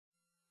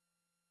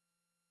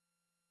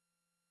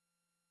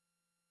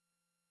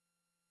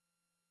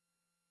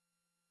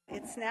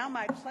It's now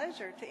my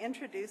pleasure to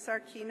introduce our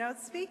keynote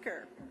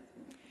speaker,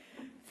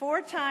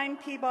 four-time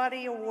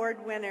Peabody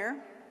Award winner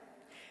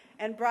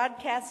and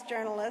broadcast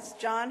journalist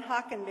John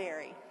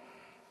Hockenberry.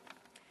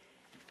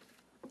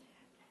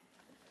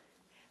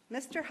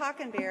 Mr.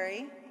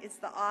 Hockenberry is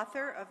the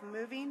author of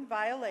Moving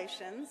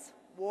Violations,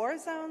 War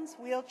Zones,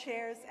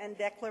 Wheelchairs, and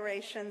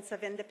Declarations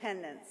of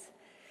Independence,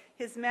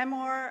 his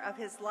memoir of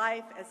his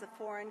life as a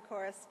foreign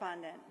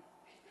correspondent.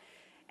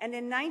 And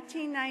in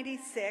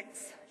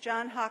 1996,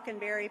 John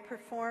Hockenberry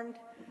performed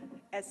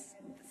as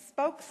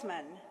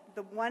spokesman,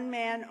 the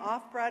one-man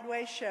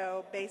off-Broadway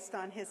show based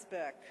on his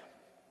book.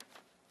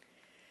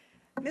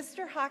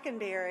 Mr.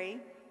 Hockenberry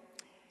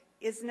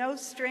is no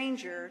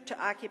stranger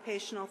to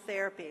occupational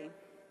therapy,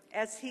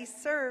 as he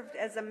served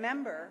as a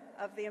member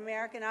of the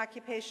American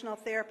Occupational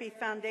Therapy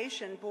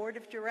Foundation Board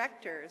of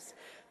Directors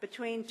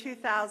between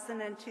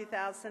 2000 and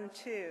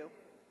 2002.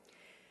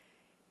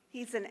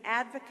 He's an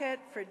advocate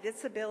for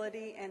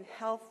disability and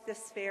health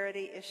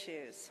disparity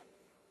issues.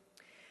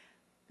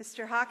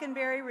 Mr.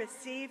 Hockenberry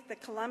received the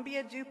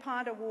Columbia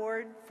DuPont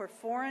Award for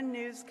Foreign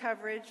News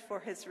Coverage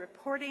for his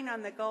reporting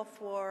on the Gulf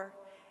War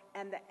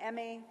and the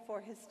Emmy for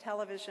his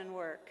television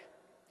work.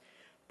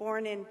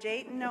 Born in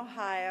Dayton,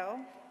 Ohio,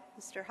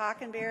 Mr.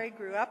 Hockenberry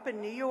grew up in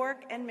New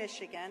York and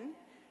Michigan,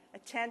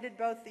 attended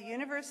both the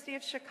University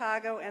of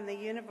Chicago and the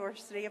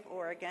University of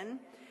Oregon.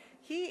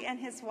 He and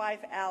his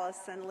wife,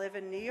 Allison, live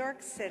in New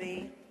York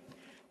City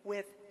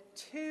with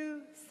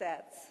 2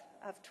 sets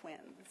of twins.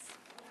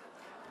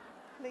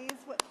 Please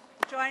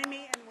join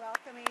me in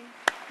welcoming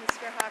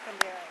Mr.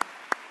 Hockenberry.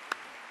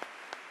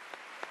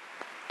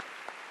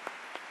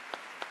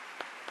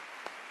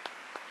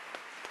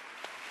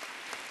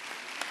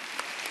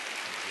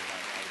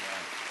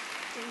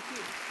 Thank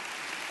you.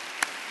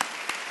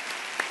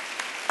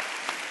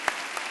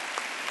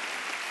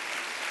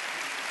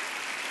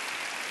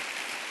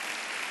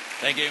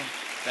 Thank you.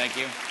 Thank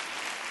you.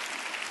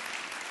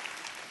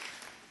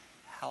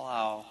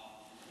 Hello.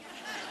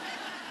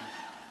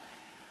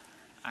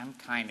 I'm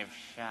kind of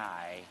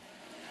shy.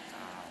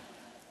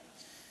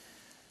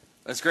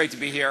 It's great to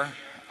be here.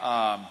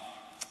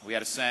 We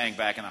had a saying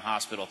back in the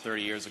hospital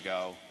 30 years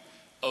ago,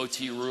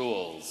 OT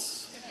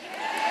rules.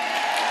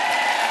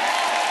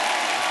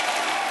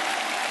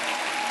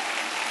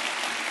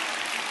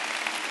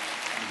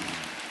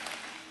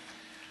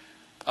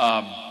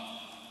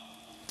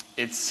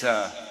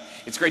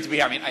 It's great to be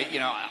here. I mean,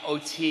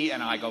 OT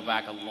and I go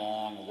back a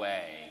long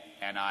way,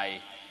 and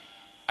I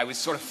was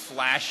sort of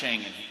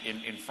flashing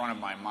in front of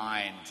my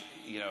mind,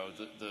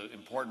 the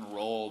important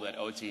role that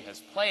OT has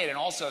played, and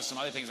also some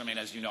other things. I mean,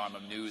 as you know, I'm a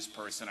news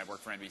person. I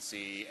work for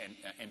NBC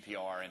and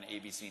NPR and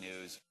ABC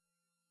News.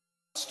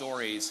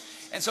 Stories,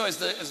 and so as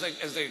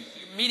the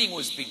meeting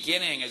was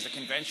beginning, as the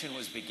convention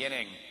was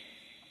beginning,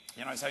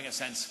 I was having a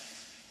sense.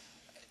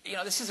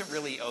 This isn't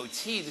really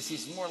OT. This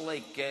is more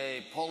like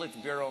a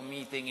Politburo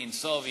meeting in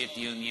Soviet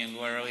Union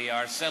where we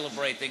are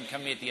celebrating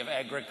Committee of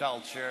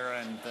Agriculture,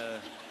 and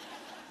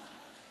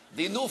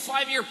the new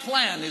 5-year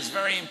plan is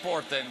very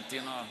important,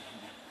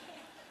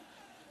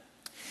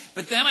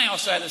 But then I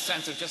also had a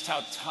sense of just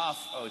how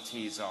tough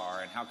OTs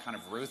are and how kind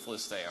of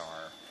ruthless they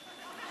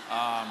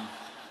are.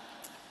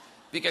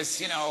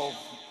 Because,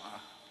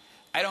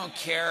 I don't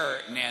care,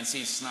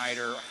 Nancy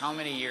Snyder, how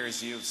many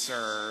years you've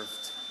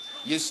served.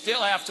 You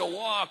still have to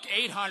walk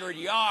 800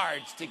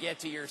 yards to get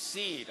to your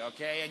seat,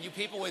 okay? And you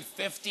people with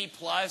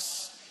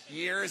 50-plus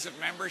years of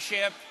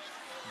membership,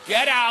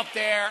 get out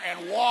there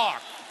and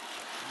walk.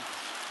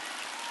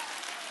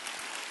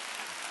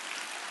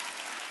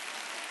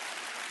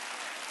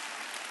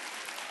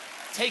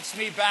 Takes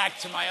me back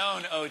to my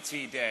own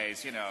OT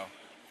days,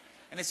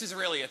 And this is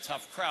really a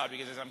tough crowd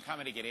because as I'm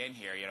coming to get in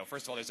here,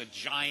 first of all, there's a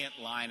giant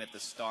line at the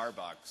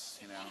Starbucks,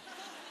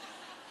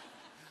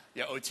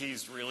 Yeah,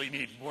 OTs really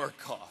need more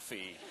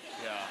coffee.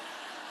 Yeah.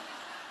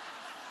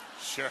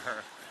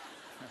 Sure.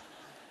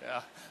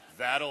 Yeah,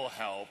 that'll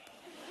help.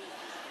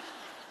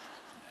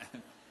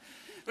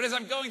 But as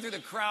I'm going through the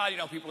crowd,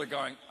 people are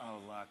going, oh,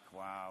 look,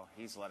 wow,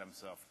 he's let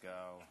himself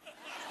go.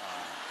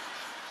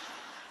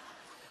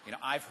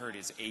 I've heard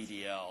his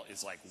ADL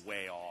is like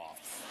way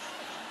off.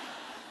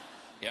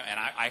 And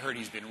I heard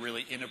he's been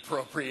really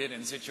inappropriate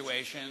in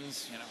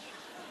situations,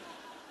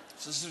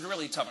 So this is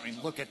really tough. I mean,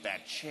 look at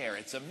that chair.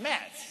 It's a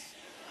mess.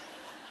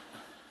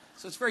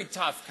 So it's very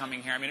tough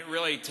coming here. I mean, it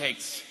really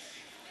takes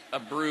a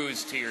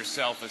bruise to your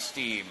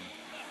self-esteem.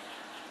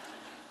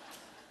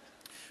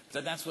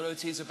 But that's what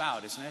OT is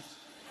about, isn't it?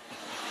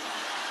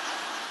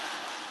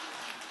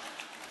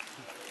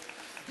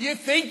 You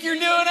think you're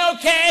doing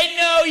okay?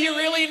 No, you're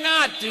really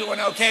not doing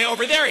okay.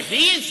 Over there,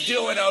 he's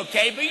doing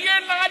okay, but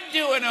you're not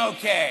doing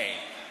okay.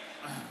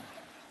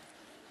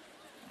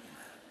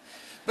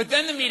 But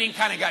then the meeting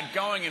kind of got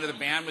going, the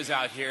band was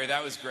out here.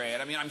 That was great.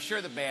 I mean, I'm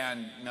sure the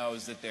band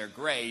knows that they're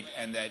great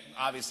and that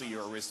obviously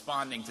you're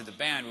responding to the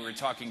band. We were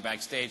talking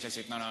backstage. I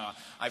said, no,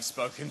 I've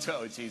spoken to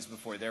OTs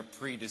before. They're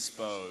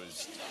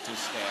predisposed to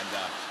stand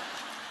up.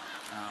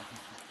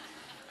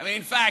 I mean,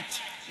 in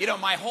fact, You know,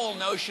 my whole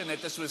notion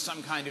that this was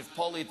some kind of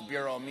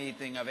Politburo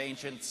meeting of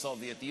ancient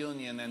Soviet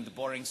Union and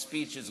boring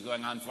speeches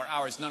going on for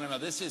hours. No, no, no.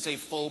 This is a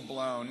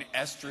full-blown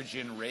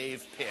estrogen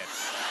rave pit.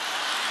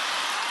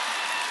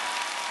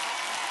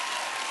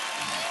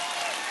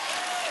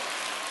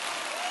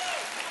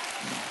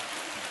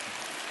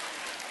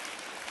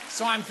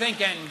 So I'm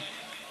thinking,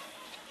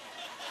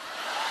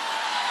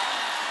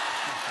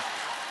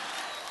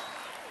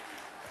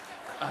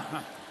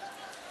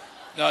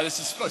 no, this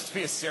is supposed to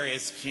be a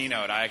serious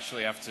keynote. I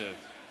actually have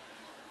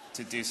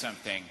to do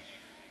something.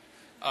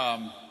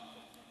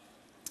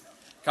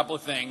 Couple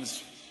of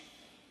things.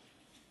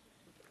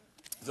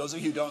 Those of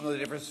you who don't know the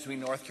difference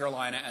between North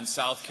Carolina and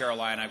South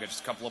Carolina, I've got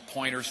just a couple of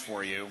pointers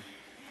for you.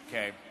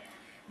 Okay.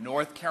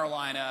 North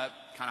Carolina,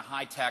 kind of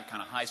high-tech,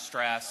 kind of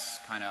high-stress,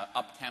 kind of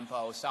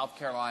up-tempo. South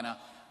Carolina,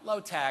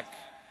 low-tech,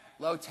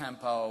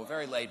 low-tempo,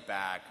 very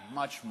laid-back,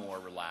 much more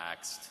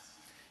relaxed.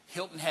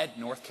 Hilton Head,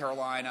 North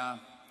Carolina.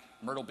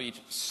 Myrtle Beach,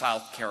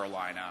 South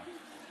Carolina.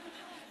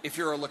 If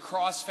you're a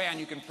lacrosse fan,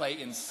 you can play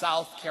in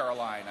South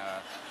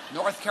Carolina.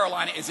 North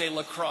Carolina is a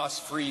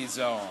lacrosse-free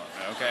zone,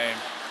 okay?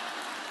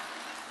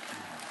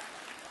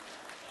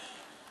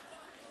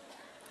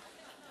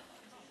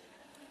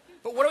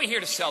 But what are we here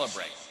to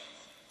celebrate?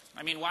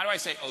 I mean, why do I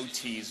say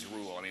OT's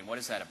rule? I mean, what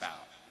is that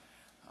about?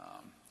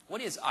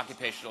 What is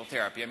occupational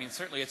therapy? I mean,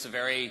 certainly it's a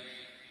very,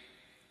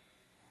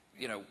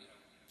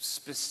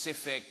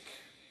 specific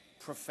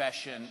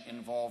profession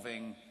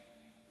involving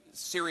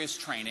serious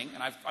training,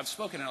 and I've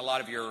spoken in a lot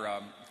of your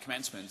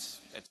commencements.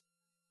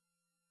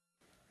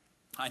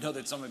 I know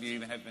that some of you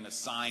even have been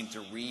assigned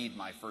to read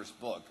my first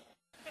book,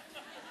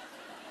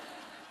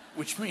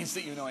 which means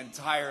that you know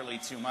entirely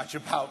too much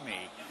about me.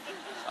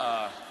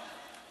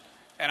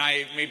 And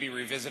I may be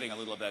revisiting a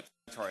little of that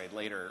territory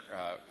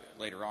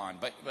later on.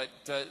 But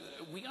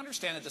we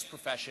understand that this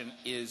profession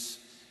is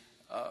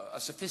a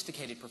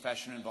sophisticated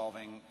profession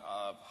involving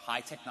high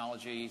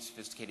technology,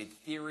 sophisticated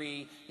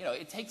theory.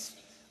 It takes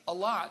a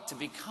lot to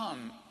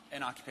become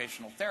an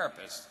occupational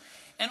therapist.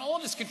 And all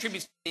of this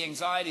contributes to the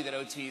anxiety that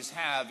OTs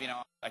have.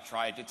 I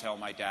tried to tell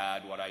my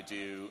dad what I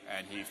do,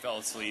 and he fell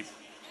asleep,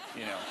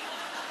 kind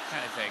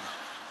of thing.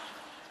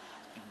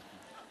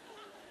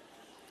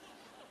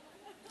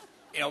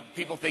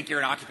 People think you're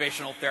an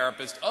occupational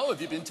therapist. Oh, have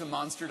you been to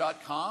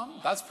monster.com?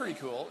 That's pretty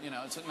cool.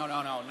 It's no,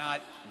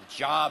 not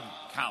job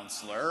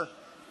counselor,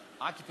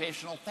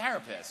 occupational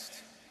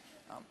therapist.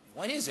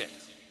 What is it?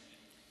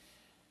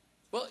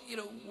 Well,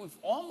 we've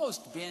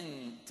almost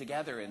been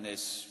together in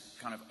this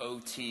kind of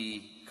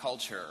OT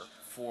culture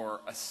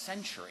for a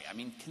century. I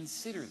mean,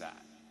 consider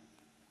that.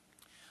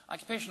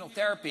 Occupational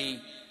therapy,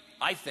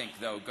 I think,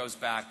 though, goes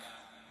back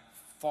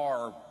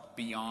far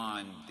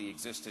beyond the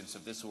existence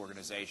of this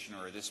organization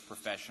or this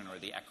profession or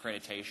the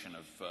accreditation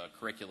of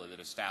curricula that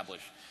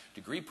establish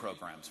degree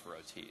programs for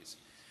OTs.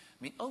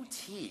 I mean,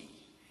 OT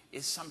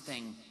is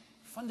something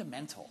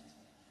fundamental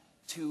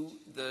to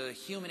the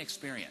human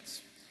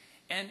experience.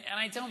 And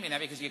I don't mean that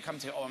because you come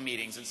to all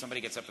meetings and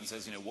somebody gets up and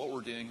says, what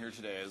we're doing here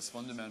today is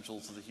fundamental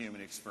to the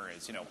human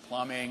experience.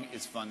 Plumbing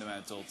is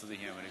fundamental to the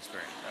human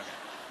experience.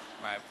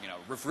 Okay. Right?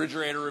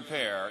 Refrigerator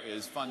repair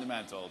is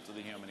fundamental to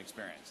the human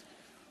experience.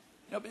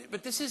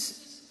 But this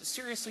is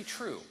seriously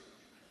true.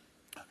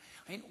 I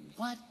mean,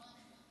 what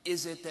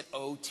is it that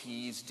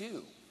OTs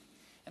do?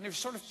 And there's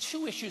sort of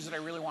two issues that I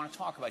really want to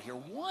talk about here.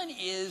 One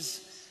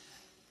is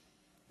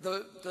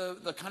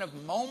the kind of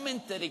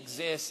moment that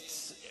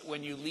exists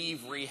when you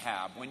leave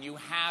rehab, when you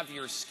have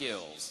your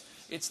skills.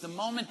 It's the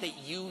moment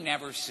that you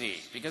never see.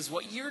 Because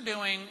what you're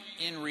doing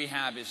in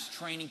rehab is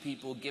training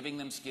people, giving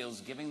them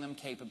skills, giving them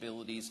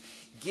capabilities,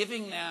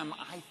 giving them,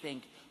 I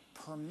think,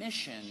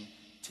 permission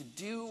to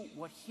do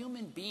what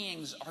human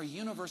beings are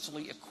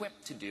universally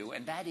equipped to do,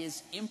 and that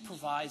is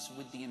improvise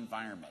with the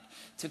environment,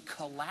 to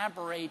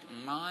collaborate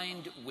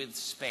mind with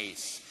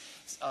space,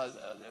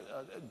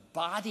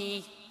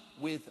 body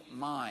with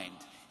mind,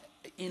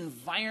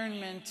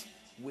 environment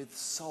with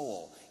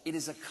soul. It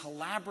is a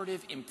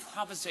collaborative,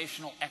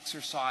 improvisational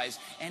exercise,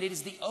 and it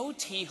is the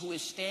OT who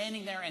is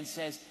standing there and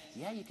says,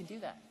 yeah, you can do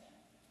that.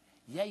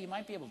 Yeah, you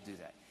might be able to do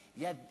that.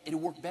 Yeah, it'll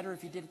work better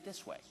if you did it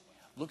this way.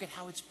 Look at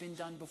how it's been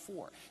done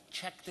before.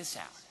 Check this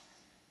out.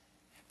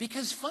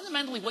 Because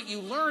fundamentally what you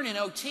learn in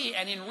OT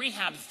and in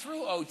rehab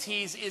through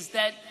OTs is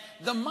that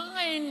the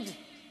mind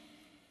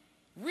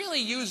really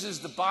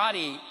uses the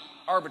body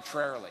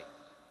arbitrarily.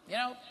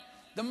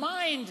 The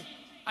mind,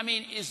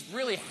 is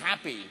really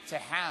happy to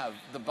have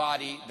the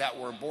body that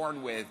we're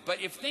born with.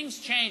 But if things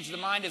change, the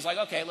mind is like,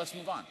 okay, let's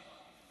move on.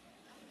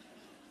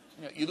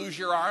 You lose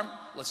your arm,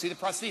 let's see the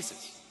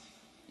prosthesis.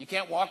 You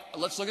can't walk,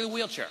 let's look at the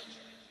wheelchair.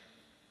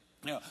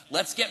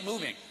 Let's get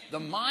moving. The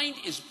mind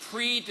is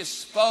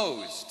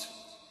predisposed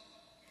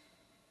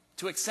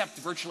to accept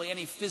virtually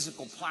any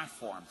physical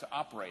platform to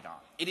operate on.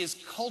 It is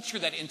culture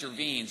that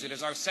intervenes. It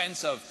is our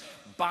sense of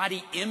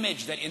body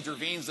image that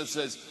intervenes, that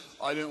says,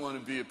 I don't want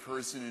to be a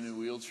person in a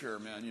wheelchair,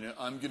 man.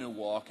 I'm going to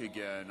walk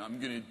again. I'm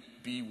going to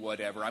be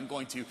whatever. I'm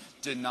going to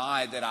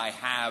deny that I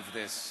have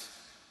this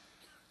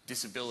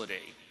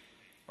disability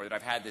or that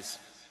I've had this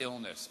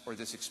illness or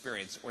this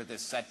experience or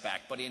this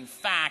setback. But in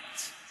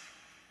fact,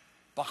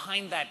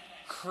 behind that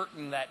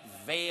curtain,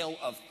 that veil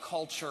of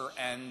culture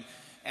and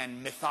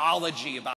mythology about